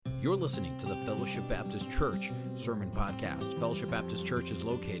You're listening to the Fellowship Baptist Church Sermon Podcast. Fellowship Baptist Church is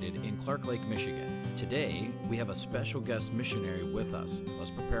located in Clark Lake, Michigan. Today, we have a special guest missionary with us.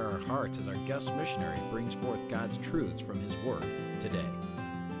 Let's prepare our hearts as our guest missionary brings forth God's truths from His Word today.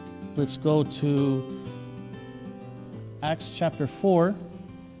 Let's go to Acts chapter 4,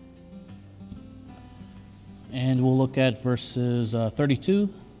 and we'll look at verses 32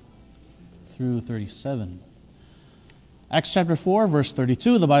 through 37. Acts chapter 4, verse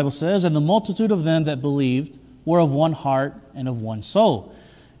 32, the Bible says, "And the multitude of them that believed were of one heart and of one soul.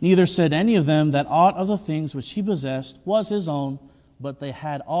 Neither said any of them that aught of the things which he possessed was his own, but they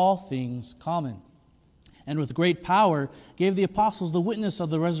had all things common. And with great power gave the apostles the witness of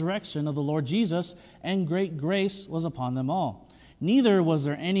the resurrection of the Lord Jesus, and great grace was upon them all. Neither was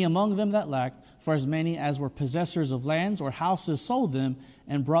there any among them that lacked, for as many as were possessors of lands or houses sold them,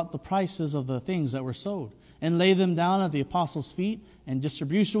 and brought the prices of the things that were sold, and laid them down at the apostles' feet, and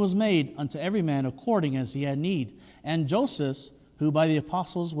distribution was made unto every man according as he had need. And Joseph, who by the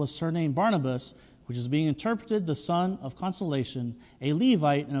apostles was surnamed Barnabas, which is being interpreted the son of consolation, a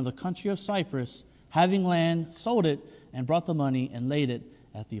Levite and of the country of Cyprus, having land, sold it, and brought the money, and laid it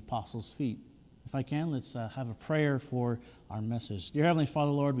at the apostles' feet." If I can, let's have a prayer for our message. Dear Heavenly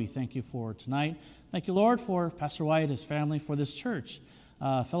Father, Lord, we thank you for tonight. Thank you, Lord, for Pastor White, his family, for this church.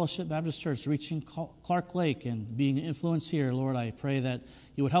 Fellowship Baptist Church, reaching Clark Lake and being an influence here. Lord, I pray that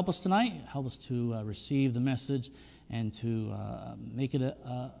you would help us tonight, help us to receive the message and to make it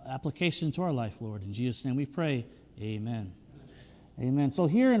an application to our life, Lord. In Jesus' name we pray, amen. Amen. So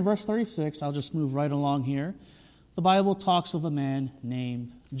here in verse 36, I'll just move right along here. The Bible talks of a man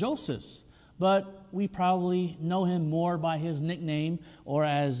named Joseph, but we probably know him more by his nickname, or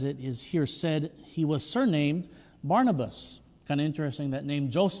as it is here said, he was surnamed Barnabas. Kind of interesting, that name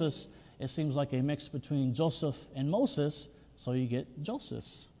Joseph, it seems like a mix between Joseph and Moses, so you get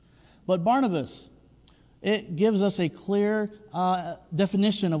Joseph. But Barnabas, it gives us a clear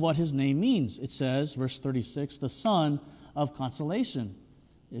definition of what his name means. It says, verse 36, the son of consolation.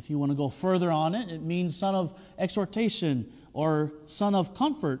 If you want to go further on it, it means son of exhortation, or son of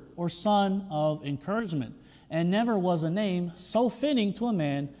comfort, or son of encouragement. And never was a name so fitting to a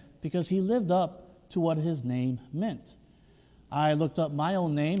man, because he lived up to what his name meant. I looked up my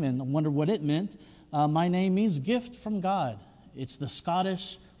own name and wondered what it meant. My name means gift from God. It's the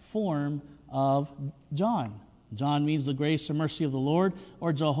Scottish form of John. John means the grace and mercy of the Lord,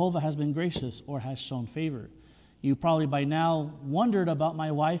 or Jehovah has been gracious, or has shown favor. You probably by now wondered about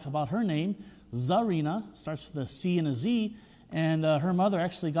my wife, about her name. Zarina starts with a C and a Z, and her mother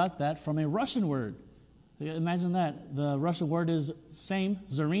actually got that from a Russian word. Imagine that. The Russian word is same,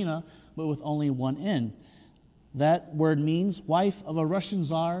 Zarina, but with only one N. That word means wife of a Russian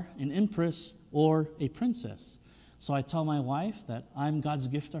czar, an empress, or a princess. So I tell my wife that I'm God's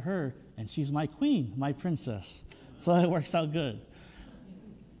gift to her, and she's my queen, my princess. So it works out good.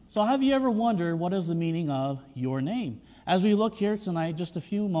 So have you ever wondered what is the meaning of your name? As we look here tonight, just a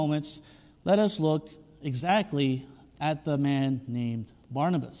few moments, let us look exactly at the man named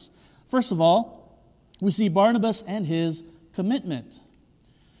Barnabas. First of all, we see Barnabas and his commitment.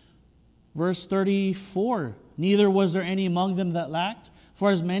 Verse 34, "Neither was there any among them that lacked, for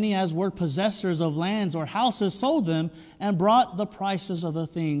as many as were possessors of lands or houses sold them, and brought the prices of the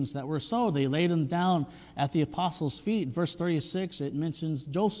things that were sold. They laid them down at the apostles' feet." Verse 36, it mentions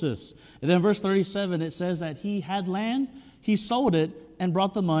Joseph. And then verse 37, it says that he had land, he sold it, and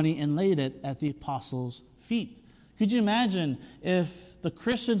brought the money and laid it at the apostles' feet. Could you imagine if the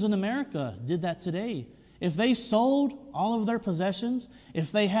Christians in America did that today? If they sold all of their possessions,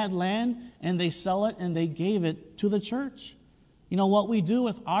 if they had land and they sell it and they gave it to the church. You know, what we do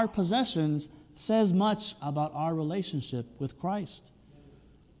with our possessions says much about our relationship with Christ.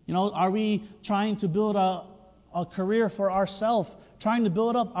 You know, are we trying to build a career for ourselves, trying to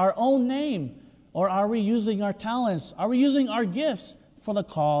build up our own name? Or are we using our talents? Are we using our gifts for the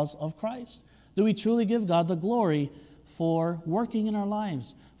cause of Christ? Do we truly give God the glory for working in our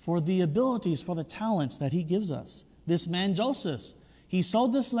lives, for the abilities, for the talents that He gives us? This man Joseph, he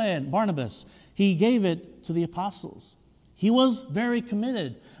sold this land, Barnabas, he gave it to the apostles. He was very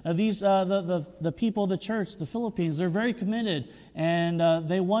committed. The people of the church, the Philippines, they're very committed, and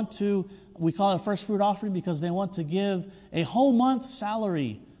they want to, we call it first fruit offering, because they want to give a whole month's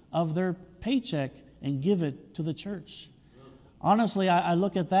salary of their paycheck and give it to the church. Honestly, I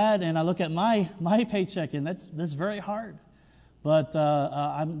look at that and I look at my paycheck, and that's very hard. But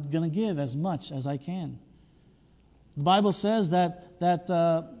I'm going to give as much as I can. The Bible says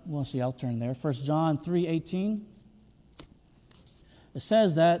I'll turn there. 1 John 3:18. It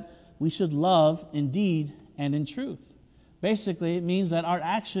says that we should love in deed and in truth. Basically, it means that our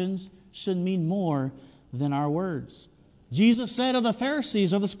actions should mean more than our words. Jesus said of the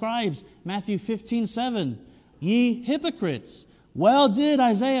Pharisees or the scribes, Matthew 15:7, "Ye hypocrites, well did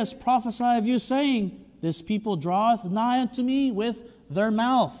Isaiah prophesy of you, saying, This people draweth nigh unto me with their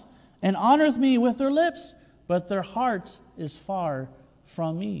mouth, and honoreth me with their lips, but their heart is far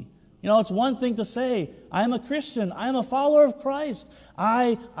from me." You know, it's one thing to say, I am a Christian, I am a follower of Christ,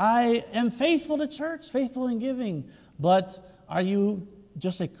 I am faithful to church, faithful in giving. But are you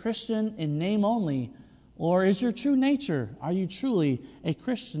just a Christian in name only? Or is your true nature, are you truly a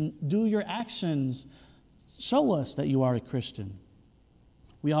Christian? Do your actions show us that you are a Christian?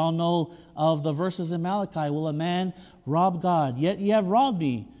 We all know of the verses in Malachi, "Will a man rob God? Yet ye have robbed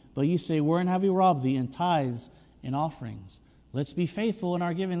me. But ye say, Wherein have we robbed thee? In tithes and offerings." Let's be faithful in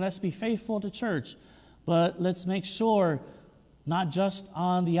our giving. Let's be faithful to church. But let's make sure, not just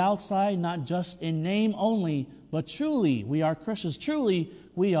on the outside, not just in name only, but truly we are Christians. Truly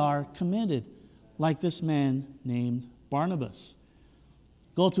we are committed, like this man named Barnabas.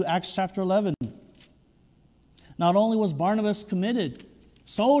 Go to Acts chapter 11. Not only was Barnabas committed,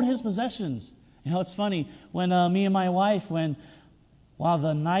 sold his possessions. You know, it's funny, when me and my wife,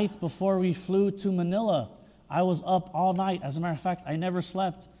 the night before we flew to Manila, I was up all night. As a matter of fact, I never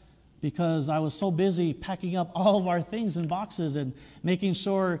slept because I was so busy packing up all of our things in boxes and making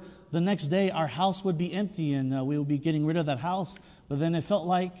sure the next day our house would be empty and we would be getting rid of that house. But then it felt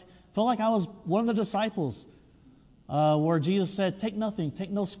like I was one of the disciples where Jesus said, "Take nothing,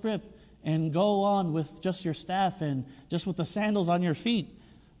 take no scrip, and go on with just your staff and just with the sandals on your feet."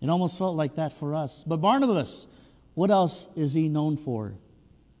 It almost felt like that for us. But Barnabas, what else is he known for?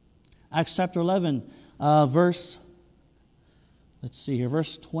 Acts chapter 11, verse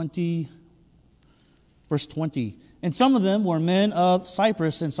 20. Verse 20. "And some of them were men of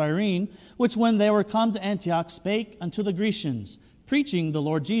Cyprus and Cyrene, which when they were come to Antioch spake unto the Grecians, preaching the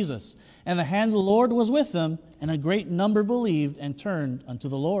Lord Jesus. And the hand of the Lord was with them, and a great number believed and turned unto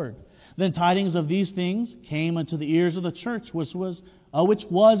the Lord. Then tidings of these things came unto the ears of the church, which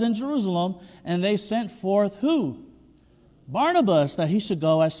was in Jerusalem, and they sent forth" who? Barnabas, that he should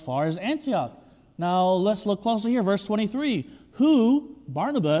go as far as Antioch. Now let's look closely here, verse 23. "Who,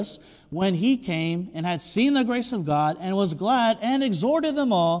 Barnabas, when he came and had seen the grace of God, and was glad, and exhorted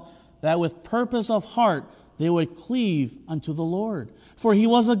them all, that with purpose of heart they would cleave unto the Lord. For he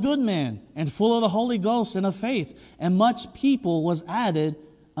was a good man, and full of the Holy Ghost and of faith, and much people was added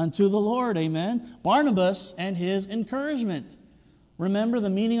unto the Lord." Amen. Barnabas and his encouragement. Remember the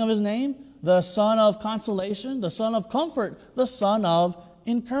meaning of his name? The son of consolation, the son of comfort, the son of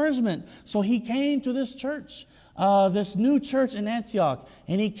encouragement. So he came to this church, this new church in Antioch,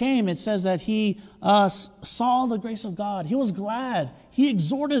 and he came. It says that he saw the grace of God. He was glad. He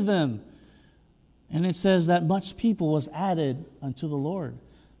exhorted them. And it says that much people was added unto the Lord.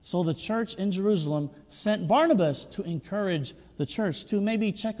 So the church in Jerusalem sent Barnabas to encourage the church, to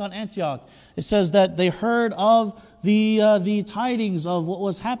maybe check on Antioch. It says that they heard of the tidings of what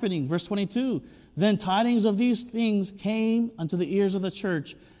was happening. Verse 22, "Then tidings of these things came unto the ears of the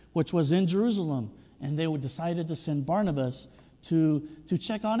church, which was in Jerusalem." And they decided to send Barnabas to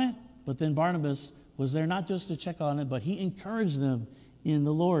check on it. But then Barnabas was there not just to check on it, but he encouraged them in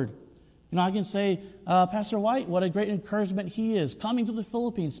the Lord. You know, I can say, Pastor White, what a great encouragement he is, coming to the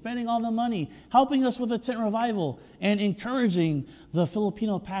Philippines, spending all the money, helping us with the tent revival, and encouraging the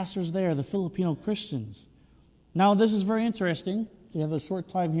Filipino pastors there, the Filipino Christians. Now, this is very interesting. We have a short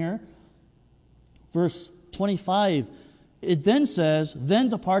time here. Verse 25, it then says, "Then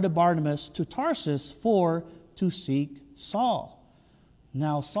departed Barnabas to Tarsus for to seek Saul."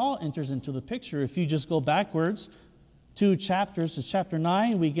 Now, Saul enters into the picture. If you just go backwards 2 chapters to chapter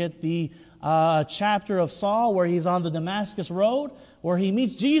 9, we get the chapter of Saul where he's on the Damascus road, where he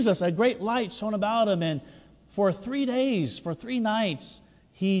meets Jesus, a great light shone about him, and for 3 days, for 3 nights,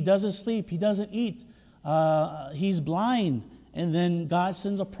 he doesn't sleep, he doesn't eat, he's blind, and then God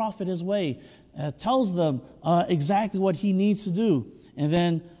sends a prophet his way, tells them exactly what he needs to do. And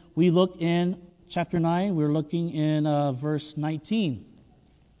then we look in chapter 9, we're looking in verse 19.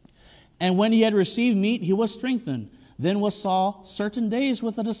 "And when he had received meat, he was strengthened. Then was Saul certain days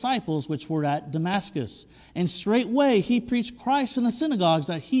with the disciples which were at Damascus. And straightway he preached Christ in the synagogues,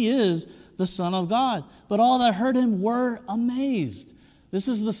 that he is the Son of God. But all that heard him were amazed." This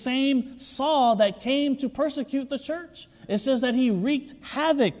is the same Saul that came to persecute the church. It says that he wreaked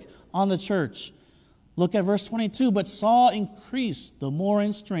havoc on the church. Look at verse 22. "But Saul increased the more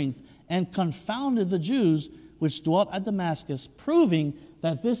in strength, and confounded the Jews which dwelt at Damascus, proving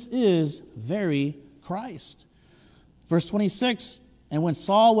that this is very Christ." Verse 26, And when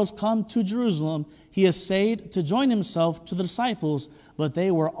Saul was come to Jerusalem, he essayed to join himself to the disciples, but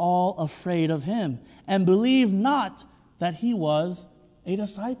they were all afraid of him, and believed not that he was a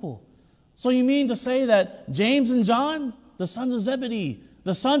disciple. So you mean to say that James and John, the sons of Zebedee,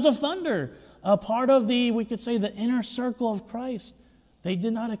 the sons of thunder, a part of we could say, the inner circle of Christ, they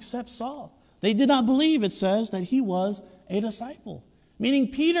did not accept Saul. They did not believe, it says, that he was a disciple.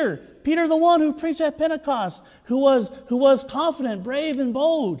 Meaning Peter, the one who preached at Pentecost, who was confident, brave, and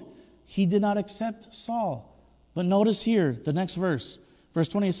bold, he did not accept Saul. But notice here, the next verse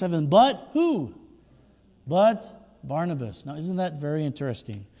 27, but who? But Barnabas. Now, isn't that very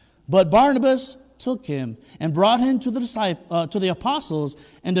interesting? But Barnabas took him and brought him to the apostles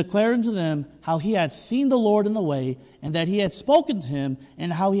and declared unto them how he had seen the Lord in the way, and that he had spoken to him,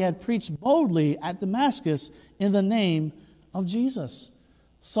 and how he had preached boldly at Damascus in the name of Jesus.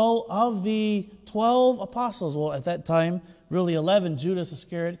 So of the 12 apostles, well, at that time, really 11, Judas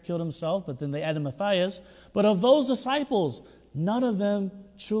Iscariot killed himself, but then they added Matthias. But of those disciples, none of them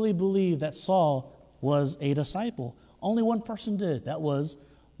truly believed that Saul was a disciple. Only one person did. That was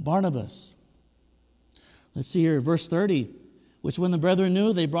Barnabas. Let's see here, verse 30. Which when the brethren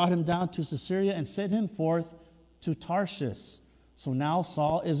knew, they brought him down to Caesarea and sent him forth to Tarshish. So now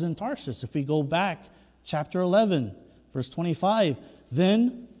Saul is in Tarshish. If we go back, chapter 11, verse 25.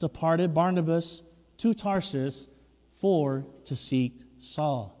 Then departed Barnabas to Tarshish to seek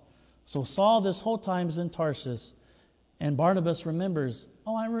Saul. So Saul this whole time is in Tarshish. And Barnabas remembers,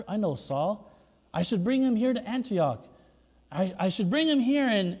 I know Saul. I should bring him here to Antioch. I should bring him here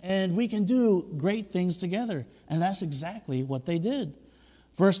and we can do great things together. And that's exactly what they did.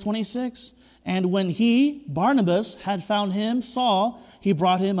 Verse 26, and when he, Barnabas, had found him, Saul, he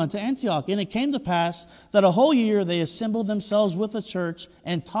brought him unto Antioch. And it came to pass that a whole year they assembled themselves with the church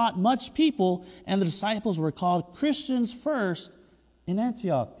and taught much people, and the disciples were called Christians first in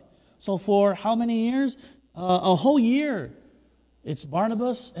Antioch. So for how many years? A whole year. It's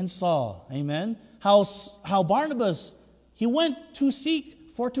Barnabas and Saul. Amen. How Barnabas, he went to seek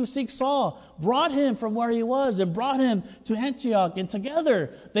Saul, brought him from where he was and brought him to Antioch. And together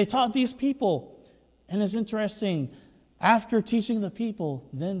they taught these people. And it's interesting, after teaching the people,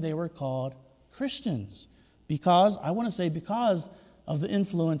 then they were called Christians. Because of the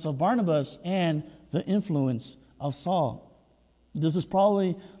influence of Barnabas and the influence of Saul. This is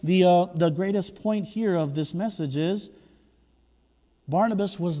probably the greatest point here of this message is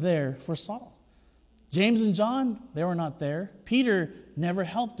Barnabas was there for Saul. James and John, they were not there. Peter never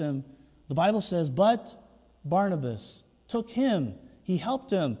helped him. The Bible says, but Barnabas took him. He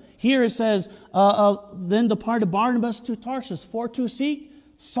helped him. Here it says, then departed Barnabas to Tarshish to seek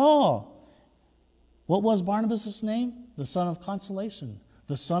Saul. What was Barnabas' name? The son of consolation,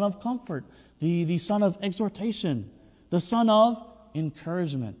 the son of comfort, the son of exhortation, the son of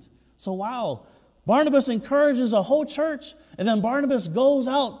encouragement. So wow, Barnabas encourages a whole church, and then Barnabas goes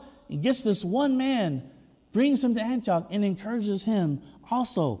out and gets this one man, brings him to Antioch, and encourages him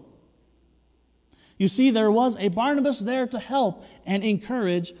also. You see, there was a Barnabas there to help and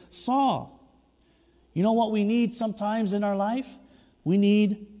encourage Saul. You know what we need sometimes in our life? We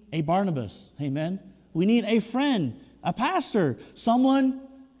need a Barnabas. Amen. We need a friend, a pastor, someone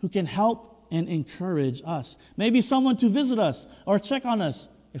who can help and encourage us. Maybe someone to visit us or check on us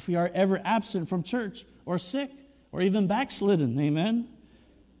if we are ever absent from church or sick or even backslidden. Amen.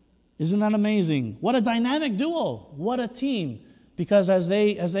 Isn't that amazing? What a dynamic duo. What a team. Because as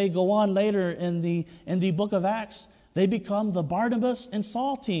they go on later in the book of Acts, they become the Barnabas and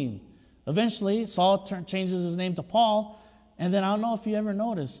Saul team. Eventually, Saul changes his name to Paul. And then I don't know if you ever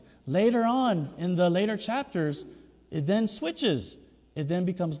noticed, later on in the later chapters, it then switches. It then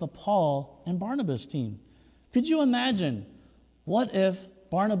becomes the Paul and Barnabas team. Could you imagine, what if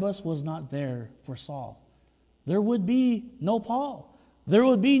Barnabas was not there for Saul? There would be no Paul. There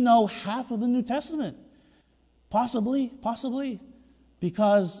would be no half of the New Testament. Possibly,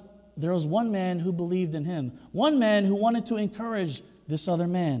 because there was one man who believed in him. One man who wanted to encourage this other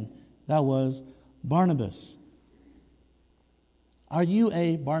man. That was Barnabas. Are you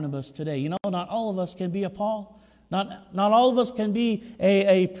a Barnabas today? You know, not all of us can be a Paul. Not all of us can be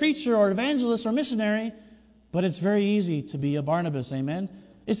a preacher or evangelist or missionary, but it's very easy to be a Barnabas, amen?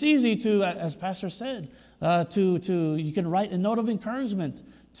 It's easy to, as Pastor said, you can write a note of encouragement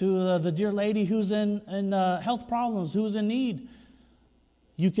to the dear lady who's in health problems, who's in need.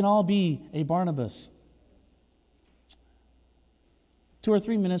 You can all be a Barnabas. 2 or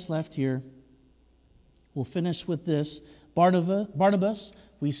 3 minutes left here. We'll finish with this. Barnabas,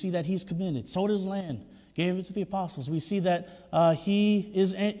 we see that he's committed. Sold his land, gave it to the apostles. We see that he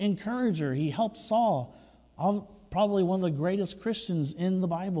is an encourager. He helped Saul. probably one of the greatest Christians in the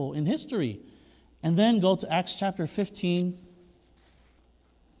Bible, in history. And then go to Acts chapter 15.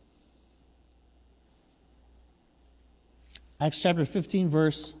 Acts chapter 15,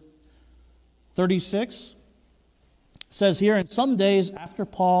 verse 36. Says here, and some days after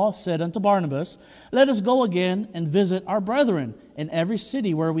Paul said unto Barnabas, let us go again and visit our brethren in every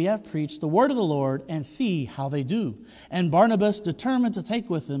city where we have preached the word of the Lord, and see how they do. And Barnabas determined to take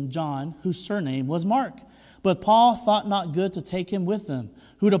with him John, whose surname was Mark. But Paul thought not good to take him with them,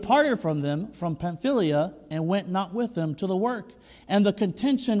 who departed from them from Pamphylia, and went not with them to the work. And the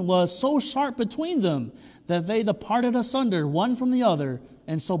contention was so sharp between them, that they departed asunder one from the other.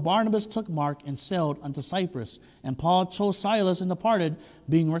 And so Barnabas took Mark and sailed unto Cyprus. And Paul chose Silas and departed,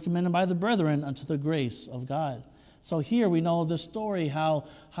 being recommended by the brethren unto the grace of God. So here we know the story, how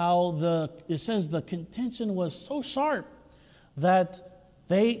it says the contention was so sharp that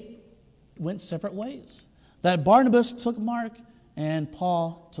they went separate ways. That Barnabas took Mark and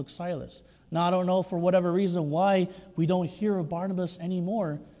Paul took Silas. Now I don't know for whatever reason why we don't hear of Barnabas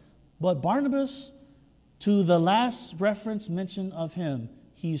anymore, but Barnabas, to the last reference mention of him,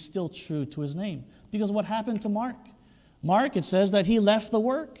 he's still true to his name. Because what happened to Mark? Mark, it says that he left the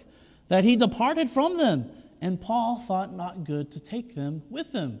work, that he departed from them. And Paul thought not good to take them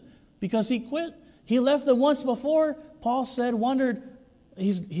with him because he quit. He left them once before. Paul said, wondered,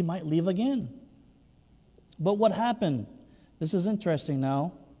 he might leave again. But what happened? This is interesting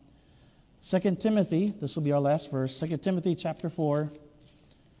now. 2 Timothy, this will be our last verse, 2 Timothy chapter 4.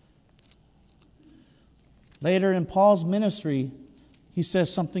 Later in Paul's ministry, he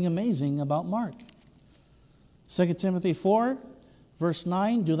says something amazing about Mark. 2 Timothy 4, verse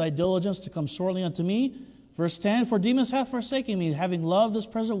 9, do thy diligence to come shortly unto me. Verse 10, for Demas hath forsaken me, having loved this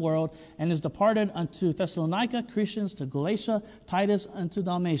present world, and is departed unto Thessalonica, Crescens to Galatia, Titus unto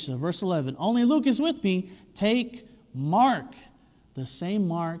Dalmatia. Verse 11, only Luke is with me, take Mark. The same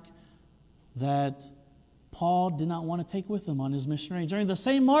Mark that Paul did not want to take with him on his missionary journey. The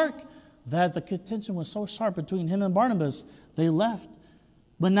same Mark that the contention was so sharp between him and Barnabas, they left.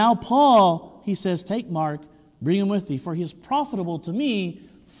 But now Paul, he says, take Mark, bring him with thee, for he is profitable to me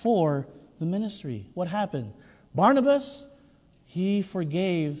for the ministry. What happened? Barnabas, he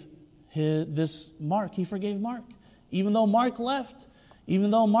forgave this Mark. He forgave Mark. Even though Mark left,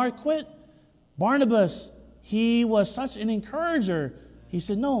 even though Mark quit, Barnabas, he was such an encourager. He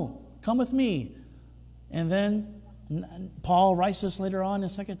said, no, come with me. And then Paul writes this later on in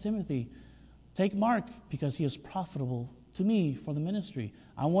 2 Timothy. Take Mark because he is profitable to me for the ministry.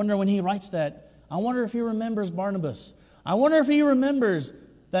 I wonder when he writes that, I wonder if he remembers Barnabas. I wonder if he remembers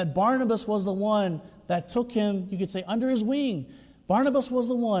that Barnabas was the one that took him, you could say, under his wing. Barnabas was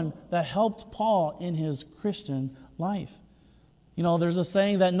the one that helped Paul in his Christian life. You know, there's a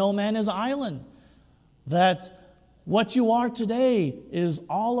saying that no man is an island. That what you are today is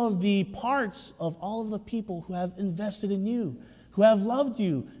all of the parts of all of the people who have invested in you, who have loved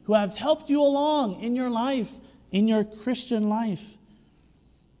you, who have helped you along in your life, in your Christian life.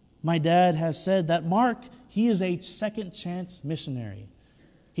 My dad has said that Mark, he is a second chance missionary.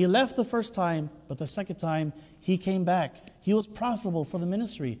 He left the first time, but the second time he came back. He was profitable for the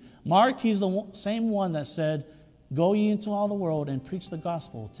ministry. Mark, he's the same one that said, go ye into all the world and preach the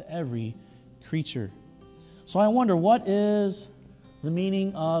gospel to every creature. So I wonder, what is the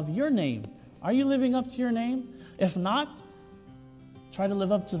meaning of your name? Are you living up to your name? If not, try to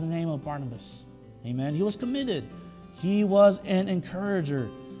live up to the name of Barnabas. Amen. He was committed. He was an encourager.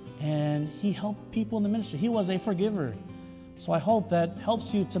 And he helped people in the ministry. He was a forgiver. So I hope that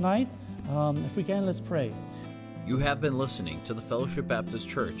helps you tonight. If we can, let's pray. You have been listening to the Fellowship Baptist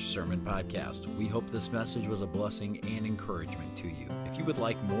Church Sermon Podcast. We hope this message was a blessing and encouragement to you. If you would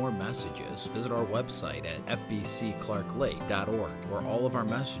like more messages, visit our website at fbcclarklake.org, where all of our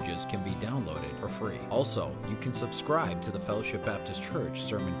messages can be downloaded for free. Also, you can subscribe to the Fellowship Baptist Church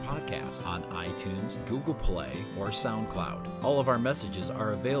Sermon Podcast on iTunes, Google Play, or SoundCloud. All of our messages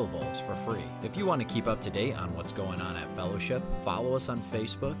are available for free. If you want to keep up to date on what's going on at Fellowship, follow us on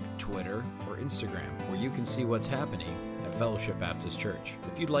Facebook, Twitter, or Instagram, where you can see what's happening at Fellowship Baptist Church.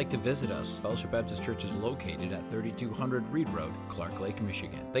 If you'd like to visit us, Fellowship Baptist Church is located at 3200 Reed Road, Clark Lake,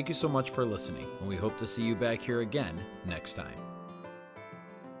 Michigan. Thank you so much for listening, and we hope to see you back here again next time.